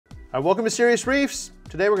Welcome to Serious Reefs.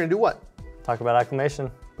 Today we're gonna do what? Talk about acclimation.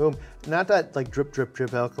 Boom. Not that like drip, drip,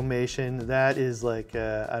 drip acclimation. That is like,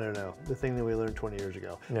 I don't know, the thing that we learned 20 years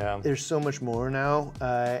ago. Yeah. There's so much more now.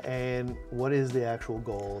 And what is the actual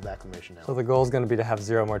goal of acclimation now? So the goal is going to be to have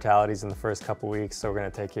 0 mortalities in the first couple weeks. So we're going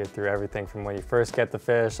to take you through everything from when you first get the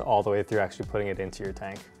fish all the way through actually putting it into your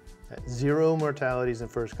tank. 0 mortalities in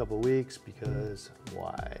the first couple weeks, because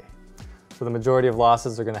why? So the majority of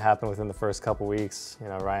losses are going to happen within the first couple weeks. You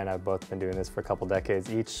know, Ryan and I have both been doing this for a couple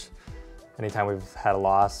decades each. Anytime we've had a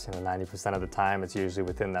loss, 90% of the time, it's usually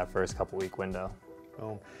within that first couple week window.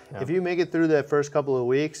 Boom. Yeah. If you make it through that first couple of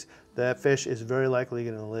weeks, that fish is very likely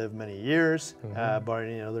going to live many years,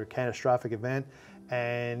 barring any other catastrophic event.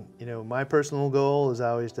 And my personal goal is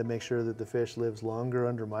always to make sure that the fish lives longer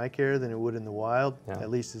under my care than it would in the wild, at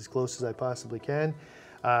least as close as I possibly can.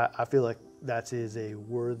 I feel like that is a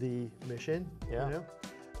worthy mission. Yeah.